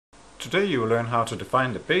Today you will learn how to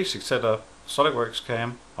define the basic setup SOLIDWORKS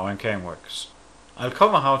CAM and CAMWorks. I'll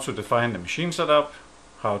cover how to define the machine setup,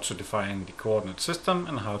 how to define the coordinate system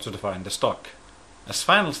and how to define the stock. As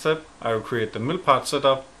final step, I will create the mill part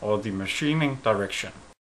setup or the machining direction.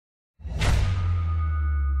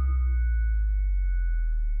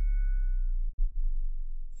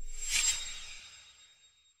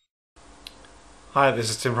 Hi, this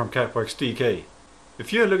is Tim from CADWorks.dk.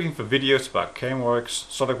 If you are looking for videos about CAMWorks,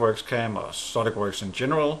 SOLIDWORKS CAM or SOLIDWORKS in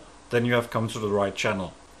general, then you have come to the right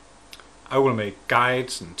channel. I will make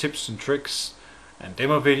guides and tips and tricks and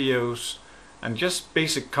demo videos and just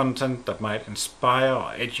basic content that might inspire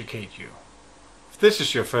or educate you. If this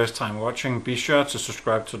is your first time watching, be sure to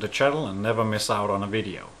subscribe to the channel and never miss out on a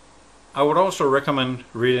video. I would also recommend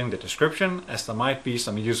reading the description, as there might be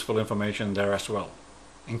some useful information there as well.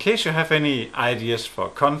 In case you have any ideas for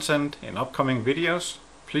content in upcoming videos,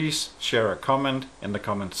 please share a comment in the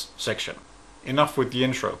comments section. Enough with the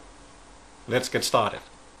intro. Let's get started.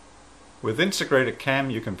 With integrated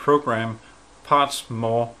CAM you can program parts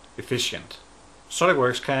more efficient.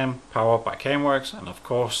 SOLIDWORKS CAM, powered by CAMWorks, and of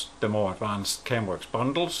course the more advanced CAMWorks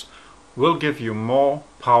bundles, will give you more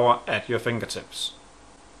power at your fingertips.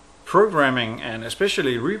 Programming, and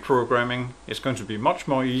especially reprogramming, is going to be much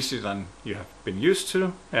more easy than you have been used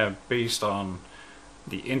to, based on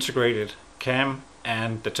the integrated CAM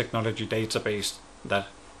and the technology database that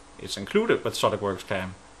is included with SOLIDWORKS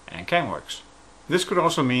CAM and CAMWorks. This could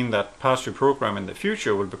also mean that parts you program in the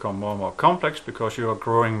future will become more and more complex because you are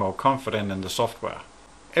growing more confident in the software.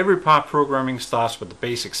 Every part programming starts with the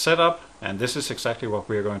basic setup, and this is exactly what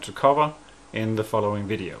we are going to cover in the following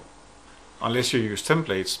video. Unless you use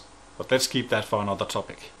templates, but let's keep that for another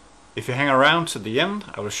topic. If you hang around to the end,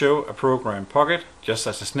 I will show a program pocket just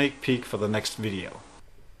as a sneak peek for the next video.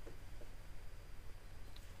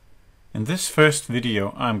 In this first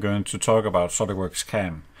video I'm going to talk about SOLIDWORKS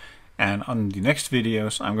CAM, and on the next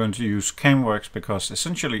videos I'm going to use CAMWorks because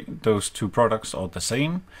essentially those two products are the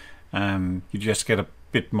same. You just get a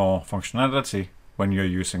bit more functionality when you're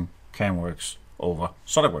using CAMWorks over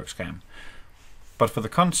SOLIDWORKS CAM. But for the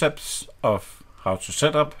concepts of how to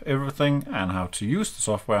set up everything and how to use the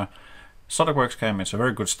software, SOLIDWORKS CAM is a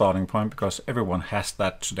very good starting point because everyone has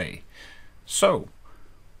that today. So,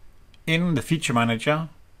 in the feature manager,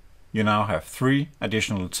 you now have 3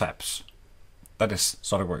 additional tabs. That is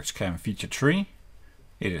SOLIDWORKS CAM feature tree,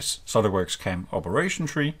 it is SOLIDWORKS CAM operation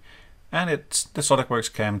tree, and it's the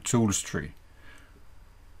SOLIDWORKS CAM tools tree.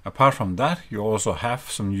 Apart from that, you also have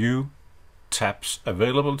some new tabs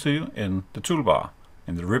available to you in the toolbar,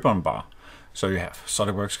 in the ribbon bar. So you have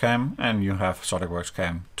SOLIDWORKS CAM and you have SOLIDWORKS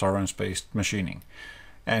CAM tolerance-based machining.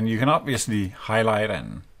 And you can obviously highlight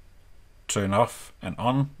and turn off and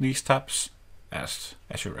on these tabs as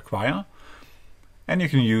you require. And you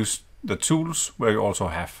can use the tools where you also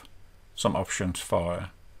have some options for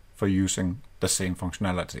using the same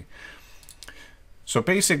functionality. So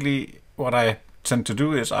basically what I tend to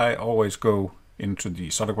do is I always go into the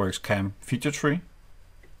SOLIDWORKS CAM feature tree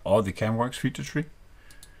or the CAMWorks feature tree.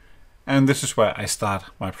 And this is where I start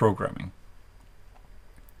my programming.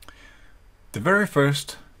 The very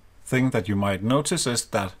first thing that you might notice is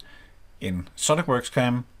that in SOLIDWORKS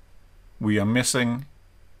CAM we are missing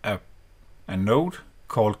a node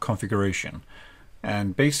called configuration.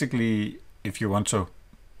 And basically, if you want to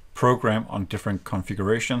program on different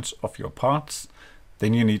configurations of your parts,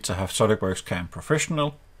 then you need to have SOLIDWORKS CAM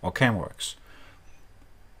Professional or CAMWorks.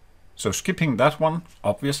 So skipping that one,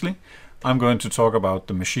 obviously, I'm going to talk about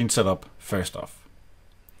the machine setup first off.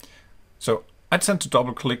 So I tend to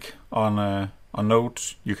double click on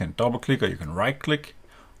nodes. You can double click or you can right click,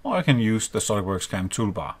 or I can use the SOLIDWORKS CAM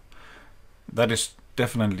toolbar. That is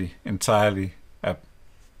definitely entirely a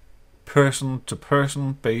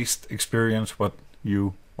person-to-person based experience, what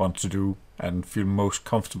you want to do and feel most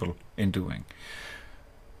comfortable in doing.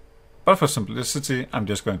 But for simplicity, I'm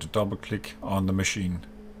just going to double click on the machine.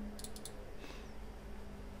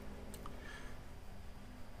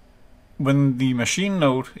 When the machine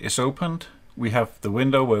node is opened, we have the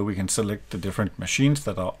window where we can select the different machines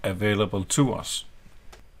that are available to us.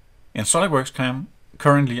 In SOLIDWORKS CAM,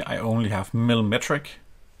 currently I only have mill metric,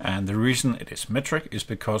 and the reason it is metric is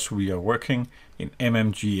because we are working in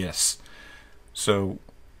MMGS. So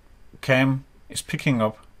CAM is picking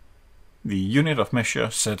up the unit of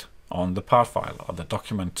measure set on the part file or the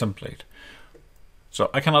document template.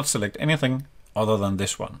 So I cannot select anything other than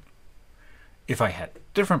this one. If I had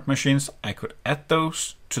different machines, I could add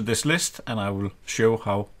those to this list, and I will show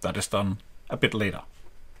how that is done a bit later.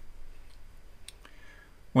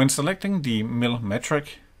 When selecting the mill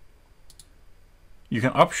metric, you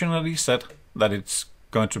can optionally set that it's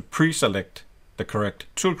going to pre-select the correct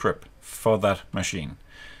tool grip for that machine.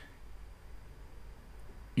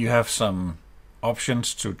 You have some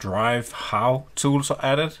options to drive how tools are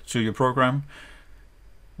added to your program.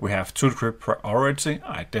 We have tool grip priority.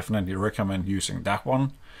 I definitely recommend using that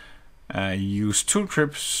one. Use tool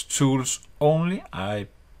grips tools only. I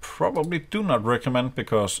probably do not recommend,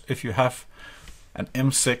 because if you have an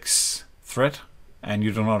M6 thread and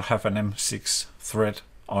you do not have an M6 thread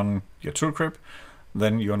on your tool grip,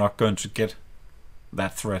 then you're not going to get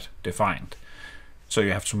that thread defined. So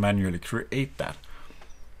you have to manually create that.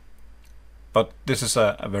 But this is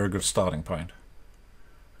a very good starting point.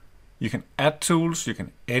 You can add tools, you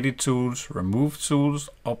can edit tools, remove tools,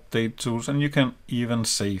 update tools, and you can even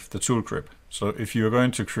save the tool grip. So if you're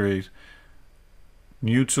going to create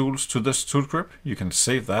new tools to this tool grip, you can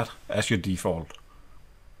save that as your default.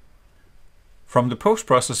 From the Post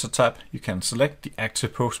Processor tab, you can select the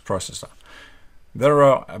active post processor. There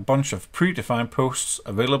are a bunch of predefined posts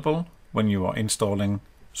available when you are installing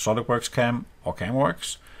SOLIDWORKS CAM or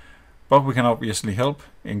CAMWorks, but we can obviously help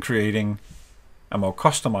in creating a more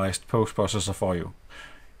customized post processor for you.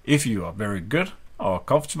 If you are very good or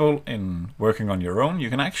comfortable in working on your own, you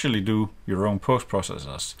can actually do your own post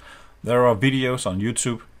processors. There are videos on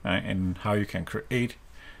YouTube in how you can create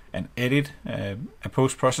and edit a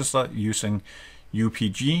post processor using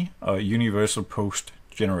UPG or Universal Post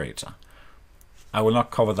Generator. I will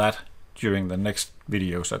not cover that during the next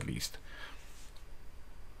videos at least.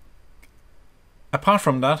 Apart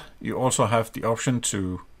from that, you also have the option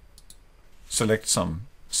to select some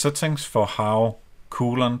settings for how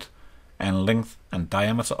coolant and length and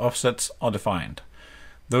diameter offsets are defined.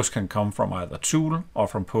 Those can come from either tool or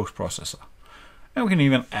from post processor. And we can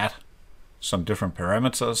even add some different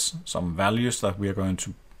parameters, some values that we are going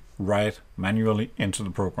to write manually into the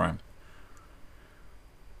program.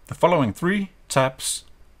 The following 3 tabs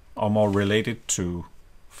are more related to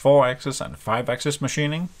 4-axis and 5-axis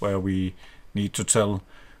machining, where we need to tell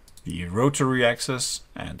the rotary axis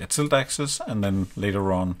and the tilt axis, and then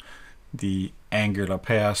later on the angular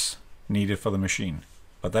pairs needed for the machine.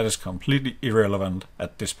 But that is completely irrelevant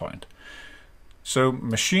at this point. So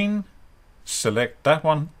machine, select that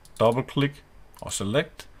one, double click or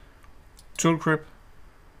select, tool grip,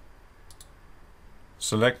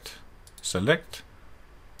 select,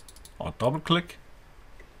 or double click,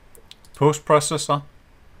 post processor,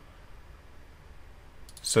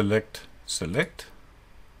 select,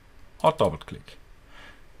 or double click.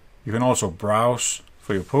 You can also browse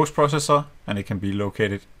for your post processor, and it can be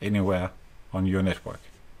located anywhere on your network.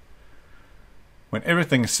 When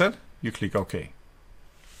everything is set, you click OK.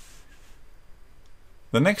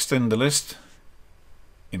 The next in the list,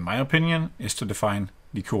 in my opinion, is to define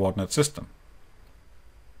the coordinate system.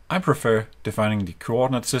 I prefer defining the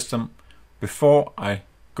coordinate system before I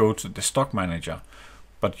go to the stock manager,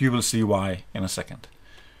 but you will see why in a second.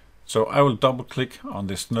 So I will double click on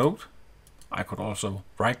this node. I could also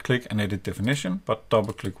right click and edit definition, but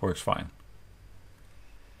double click works fine.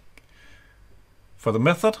 For the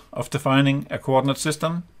method of defining a coordinate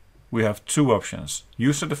system, we have 2 options: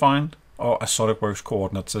 user defined or a SOLIDWORKS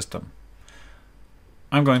coordinate system.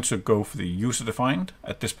 I'm going to go for the user defined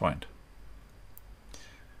at this point.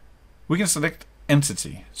 We can select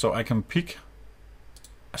entity, so I can pick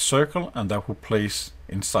a circle and that will place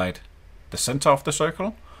inside the center of the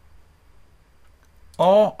circle,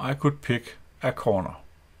 or I could pick a corner.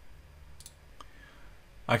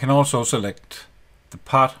 I can also select the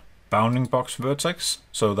part bounding box vertex,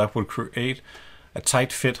 so that will create a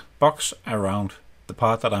tight fit box around the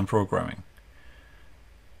part that I'm programming.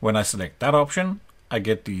 When I select that option, I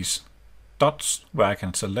get these dots where I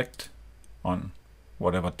can select on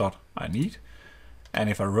whatever dot I need. And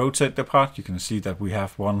if I rotate the part, you can see that we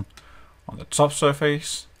have one on the top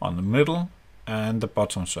surface, on the middle, and the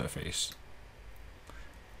bottom surface.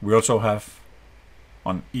 We also have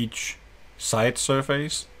on each side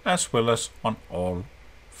surface, as well as on all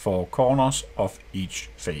 4 corners of each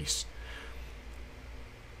face.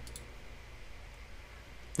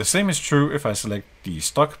 The same is true if I select the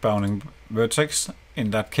stock bounding vertex.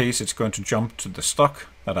 In that case, it's going to jump to the stock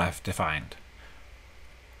that I've defined.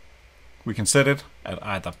 We can set it at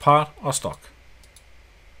either part or stock.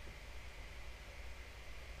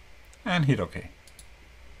 And hit OK.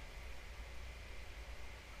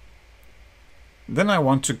 Then I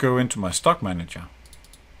want to go into my stock manager.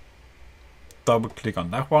 Double click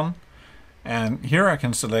on that one, and here I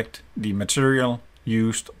can select the material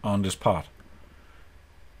used on this part.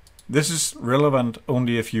 This is relevant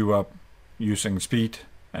only if you are using speed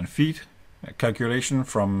and feed calculation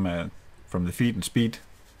from the feed and speed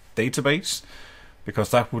database,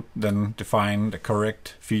 because that would then define the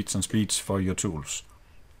correct feeds and speeds for your tools.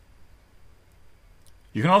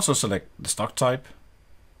 You can also select the stock type,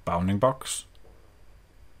 bounding box.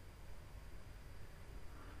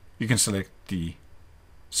 You can select the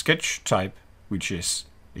sketch type, which is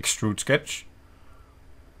extrude sketch.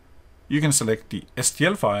 You can select the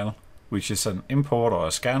STL file, which is an import or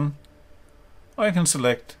a scan, or you can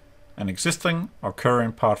select an existing or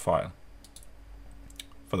current part file.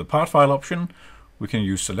 For the part file option, we can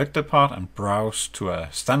use selected part and browse to a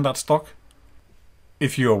standard stock.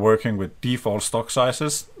 If you are working with default stock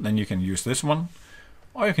sizes, then you can use this one,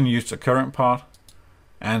 or you can use the current part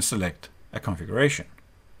and select a configuration.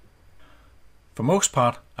 For most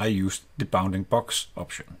part, I use the bounding box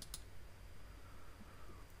option.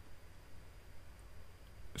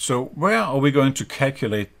 So where are we going to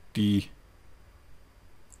calculate the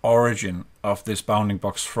origin of this bounding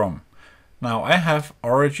box from? Now I have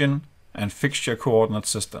origin and fixture coordinate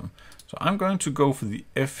system. So I'm going to go for the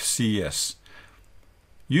FCS.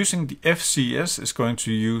 Using the FCS is going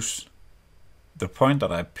to use the point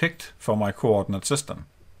that I picked for my coordinate system.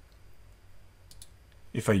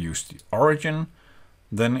 If I use the origin,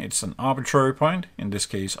 then it's an arbitrary point, in this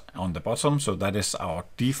case on the bottom, so that is our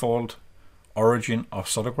default origin of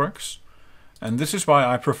SOLIDWORKS. And this is why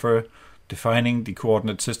I prefer defining the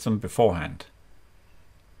coordinate system beforehand.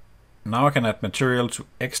 Now I can add material to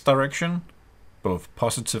X direction, both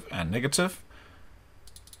positive and negative.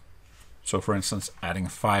 So for instance, adding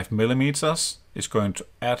 5 millimeters is going to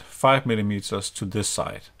add 5 millimeters to this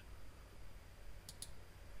side.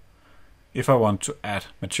 If I want to add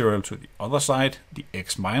material to the other side, the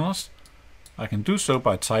X minus, I can do so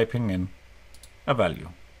by typing in a value.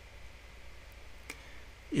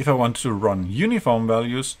 If I want to run uniform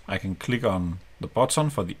values, I can click on the button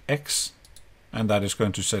for the X, and that is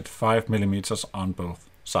going to set 5 millimeters on both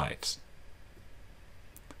sides.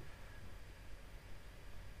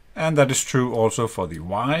 And that is true also for the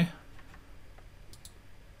Y,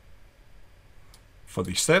 for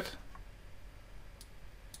the Z,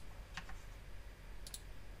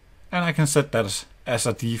 and I can set that as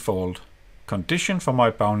a default condition for my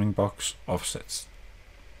bounding box offsets.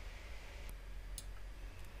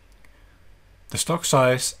 The stock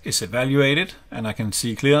size is evaluated and I can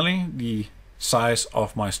see clearly the size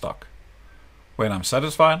of my stock. When I'm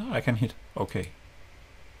satisfied, I can hit OK.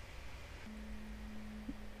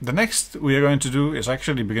 The next we are going to do is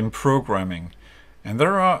actually begin programming. And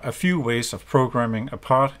there are a few ways of programming a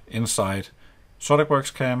part inside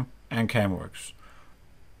SOLIDWORKS CAM and CAMWorks.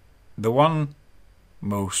 The one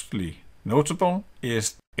mostly notable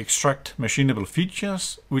is extract machinable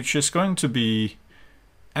features, which is going to be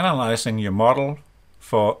analyzing your model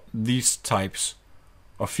for these types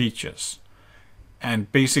of features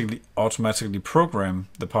and basically automatically program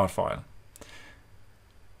the part file.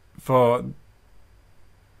 For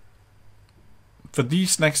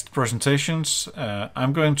these next presentations,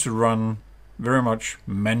 I'm going to run very much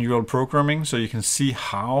manual programming so you can see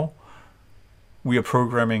how we are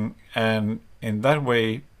programming and in that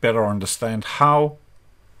way better understand how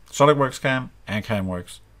SOLIDWORKS CAM and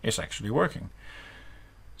CAMWorks is actually working.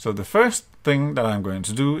 So the first thing that I'm going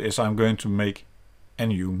to do is I'm going to make a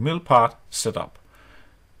new mill part setup.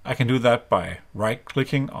 I can do that by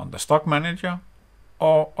right-clicking on the stock manager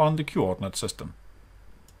or on the coordinate system.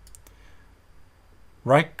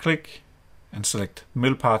 Right-click and select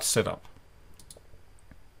mill part setup.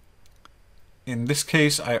 In this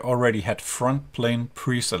case, I already had front plane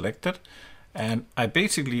pre-selected and I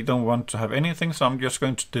basically don't want to have anything, so I'm just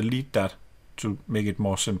going to delete that to make it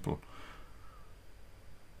more simple.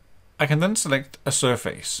 I can then select a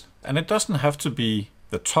surface, and it doesn't have to be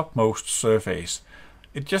the topmost surface.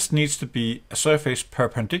 It just needs to be a surface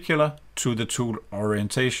perpendicular to the tool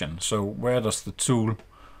orientation. So where does the tool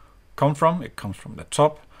come from? It comes from the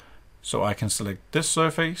top. So I can select this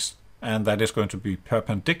surface, and that is going to be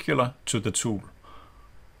perpendicular to the tool.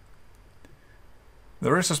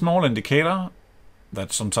 There is a small indicator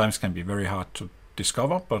that sometimes can be very hard to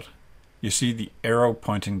discover, but you see the arrow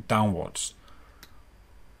pointing downwards.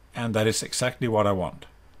 And that is exactly what I want.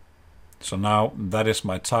 So now that is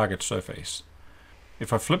my target surface.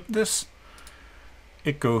 If I flip this,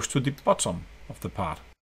 it goes to the bottom of the part.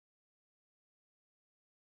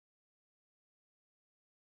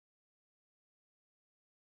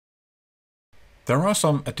 There are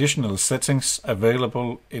some additional settings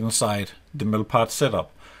available inside the mill part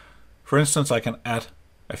setup. For instance, I can add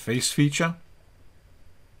a face feature,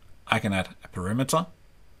 I can add a perimeter,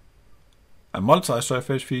 a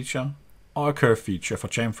multi-surface feature, or a curve feature for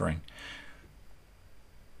chamfering.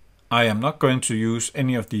 I am not going to use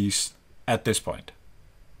any of these at this point.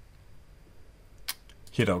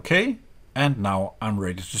 hit OK, and now I'm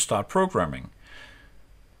ready to start programming.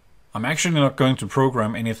 I'm actually not going to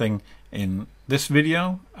program anything in this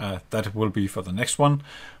video, that will be for the next one,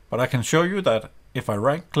 but I can show you that if I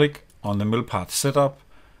right click on the mill part setup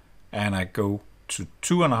and I go to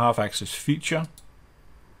 2.5 axis feature,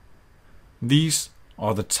 these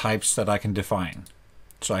are the types that I can define.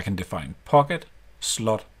 So I can define pocket,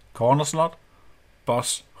 slot, corner slot,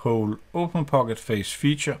 boss, hole, open pocket, face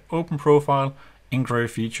feature, open profile,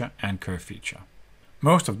 engrave feature, and curve feature.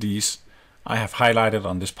 Most of these I have highlighted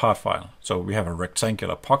on this part file. So we have a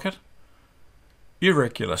rectangular pocket,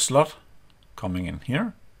 irregular slot coming in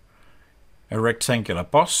here, a rectangular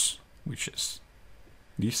boss, which is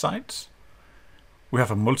these sides. We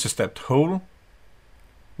have a multi-stepped hole.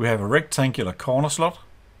 We have a rectangular corner slot,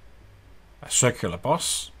 a circular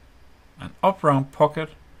boss, an up-round pocket,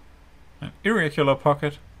 an irregular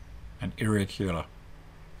pocket, an irregular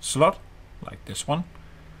slot, like this one,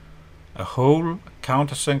 a hole, a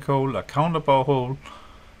countersink hole, a counterbore hole,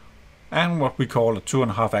 and what we call a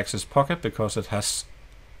 2.5 axis pocket because it has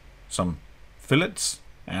some fillets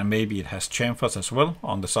and maybe it has chamfers as well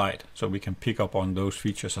on the side, so we can pick up on those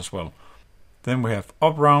features as well. Then we have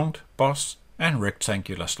up-round, boss, and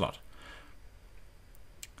rectangular slot.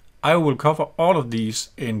 I will cover all of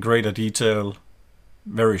these in greater detail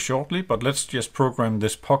very shortly, but let's just program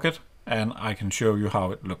this pocket and I can show you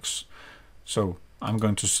how it looks. So I'm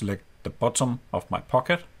going to select the bottom of my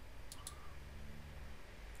pocket.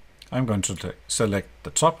 I'm going to select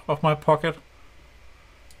the top of my pocket,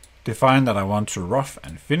 define that I want to rough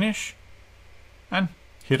and finish, and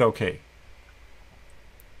hit OK.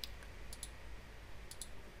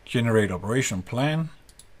 Generate operation plan,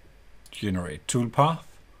 generate toolpath,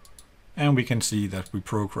 and we can see that we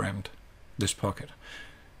programmed this pocket.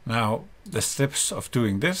 Now the steps of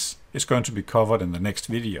doing this is going to be covered in the next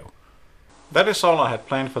video. That is all I had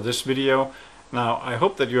planned for this video. Now I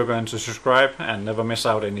hope that you are going to subscribe and never miss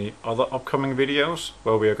out any other upcoming videos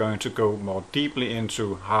where we are going to go more deeply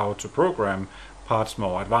into how to program parts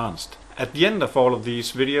more advanced. At the end of all of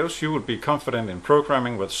these videos you will be confident in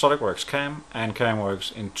programming with SOLIDWORKS CAM and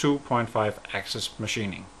CAMWorks in 2.5 axis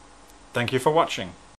machining. Thank you for watching.